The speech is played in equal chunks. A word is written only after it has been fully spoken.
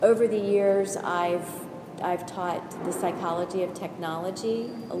Over the years, I've taught the psychology of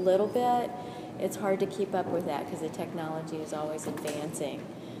technology a little bit. It's hard to keep up with that because the technology is always advancing.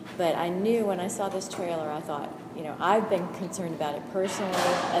 But I knew when I saw this trailer, I thought, I've been concerned about it personally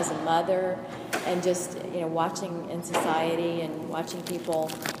as a mother, and just, watching in society and watching people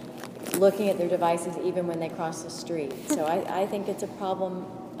looking at their devices even when they cross the street. So I think it's a problem.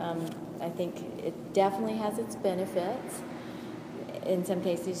 I think it definitely has its benefits. In some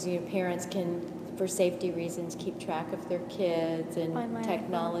cases, parents can, for safety reasons, keep track of their kids, and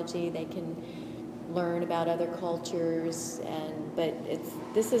technology. They can learn about other cultures, but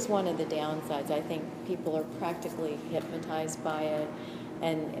this is one of the downsides. I think people are practically hypnotized by it,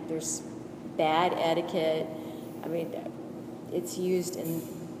 and if there's bad etiquette, it's used in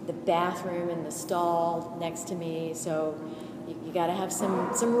the bathroom in the stall next to me, so you got to have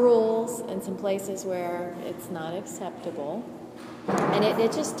some rules and some places where it's not acceptable. And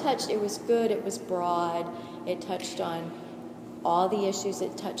it just touched, it was good, it was broad, it touched on all the issues.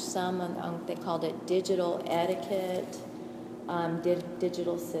 It touched some on they called it digital etiquette,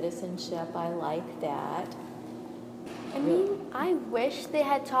 digital citizenship. I like that. I wish they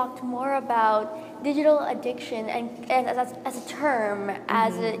had talked more about digital addiction and as a term,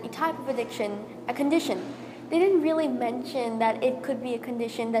 as a type of addiction, a condition. They didn't really mention that it could be a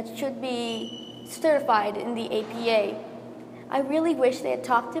condition that should be certified in the APA. I really wish they had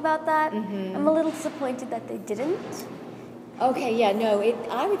talked about that. I'm a little disappointed that they didn't. Okay, yeah, no,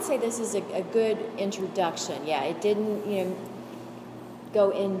 I would say this is a good introduction. Yeah, it didn't,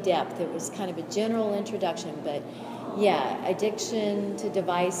 go in depth. It was kind of a general introduction, but yeah, addiction to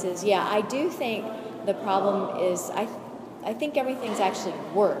devices. Yeah, I do think the problem is I think everything's actually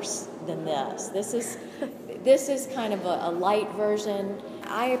worse than this. This is kind of a light version.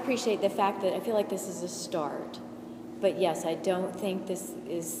 I appreciate the fact that I feel like this is a start. But yes, I don't think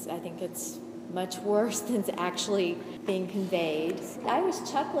I think it's much worse than it's actually being conveyed. I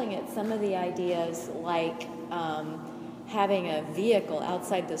was chuckling at some of the ideas, like having a vehicle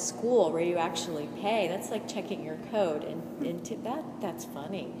outside the school where you actually pay. That's like checking your code, and that's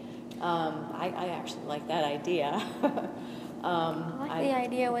funny. I actually like that idea. I like the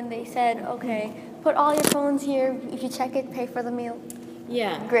idea when they said, okay, put all your phones here, if you check it, pay for the meal.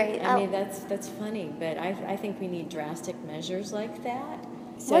 Yeah. Great. That's funny, but I think we need drastic measures like that.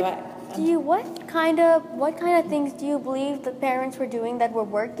 So what kind of things do you believe the parents were doing that were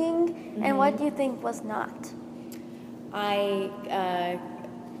working, and what do you think was not? I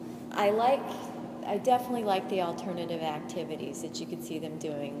definitely like the alternative activities that you could see them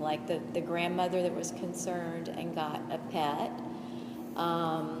doing, like the grandmother that was concerned and got a pet.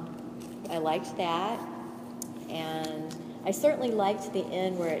 I liked that, and I certainly liked the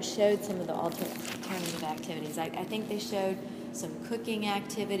end where it showed some of the alternative activities. I think they showed some cooking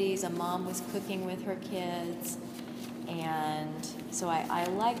activities. A mom was cooking with her kids, and so I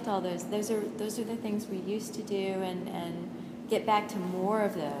liked all those. Those are the things we used to do, and get back to more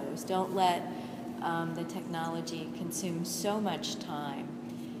of those. Don't let the technology consume so much time.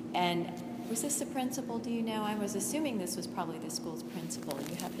 And was this the principal? Do you know? I was assuming this was probably the school's principal.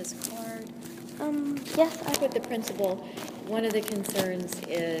 You have his card? Yes. I with the principal. One of the concerns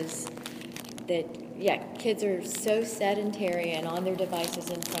is that, kids are so sedentary and on their devices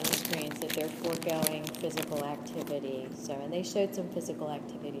in front of screens that they're foregoing physical activity. And they showed some physical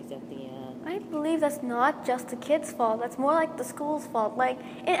activities at the end. I believe that's not just the kids' fault. That's more like the school's fault. Like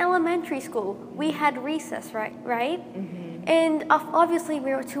in elementary school, we had recess, right? Mm-hmm. And obviously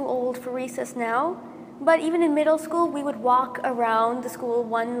we were too old for recess now. But even in middle school, we would walk around the school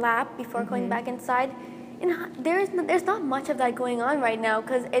one lap before going back inside. And there's not much of that going on right now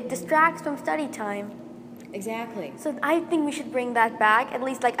because it distracts from study time. Exactly. So I think we should bring that back, at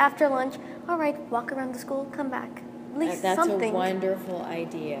least like after lunch. All right, walk around the school, come back. At least That's something. a wonderful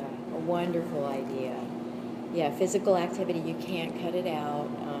idea. A wonderful idea. Yeah, physical activity, you can't cut it out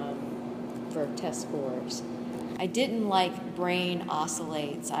for test scores. I didn't like brain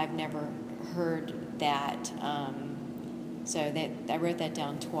oscillates. I've never heard that. I wrote that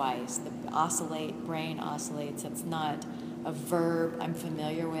down twice. The brain oscillates. That's not a verb I'm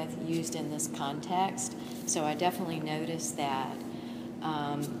familiar with used in this context. So I definitely noticed that.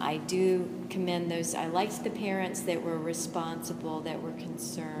 I do commend those. I liked the parents that were responsible, that were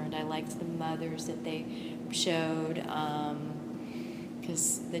concerned. I liked the mothers that they showed,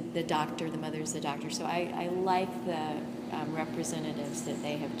 because the mother's the doctor. So I like the representatives that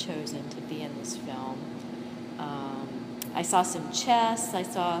they have chosen to be in this film. I saw some chess. I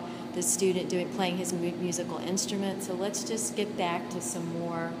saw the student playing his musical instrument. So let's just get back to some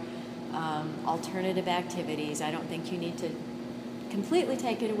more alternative activities. I don't think you need to completely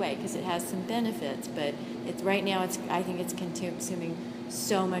take it away because it has some benefits, but right now I think it's consuming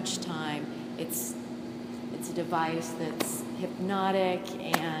so much time. It's a device that's hypnotic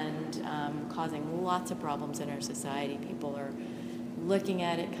and causing lots of problems in our society. People are looking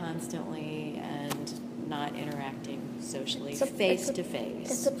at it constantly and not interacting socially, face to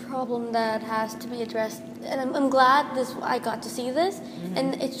face. It's a problem that has to be addressed, and I'm glad I got to see this,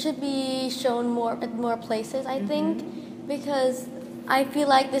 and it should be shown at more places, I think, because I feel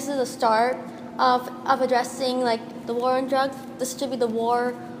like this is a start of addressing like the war on drugs. This should be the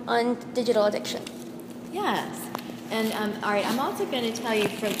war on digital addiction. Yes, and all right, I'm also going to tell you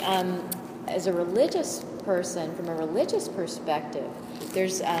as a religious person, from a religious perspective,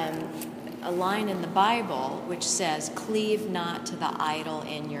 there's a line in the Bible which says, "Cleave not to the idol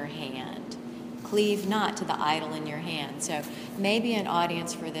in your hand." Cleave not to the idol in your hand. So maybe an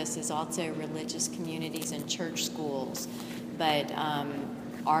audience for this is also religious communities and church schools. But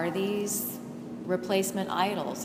are these replacement idols?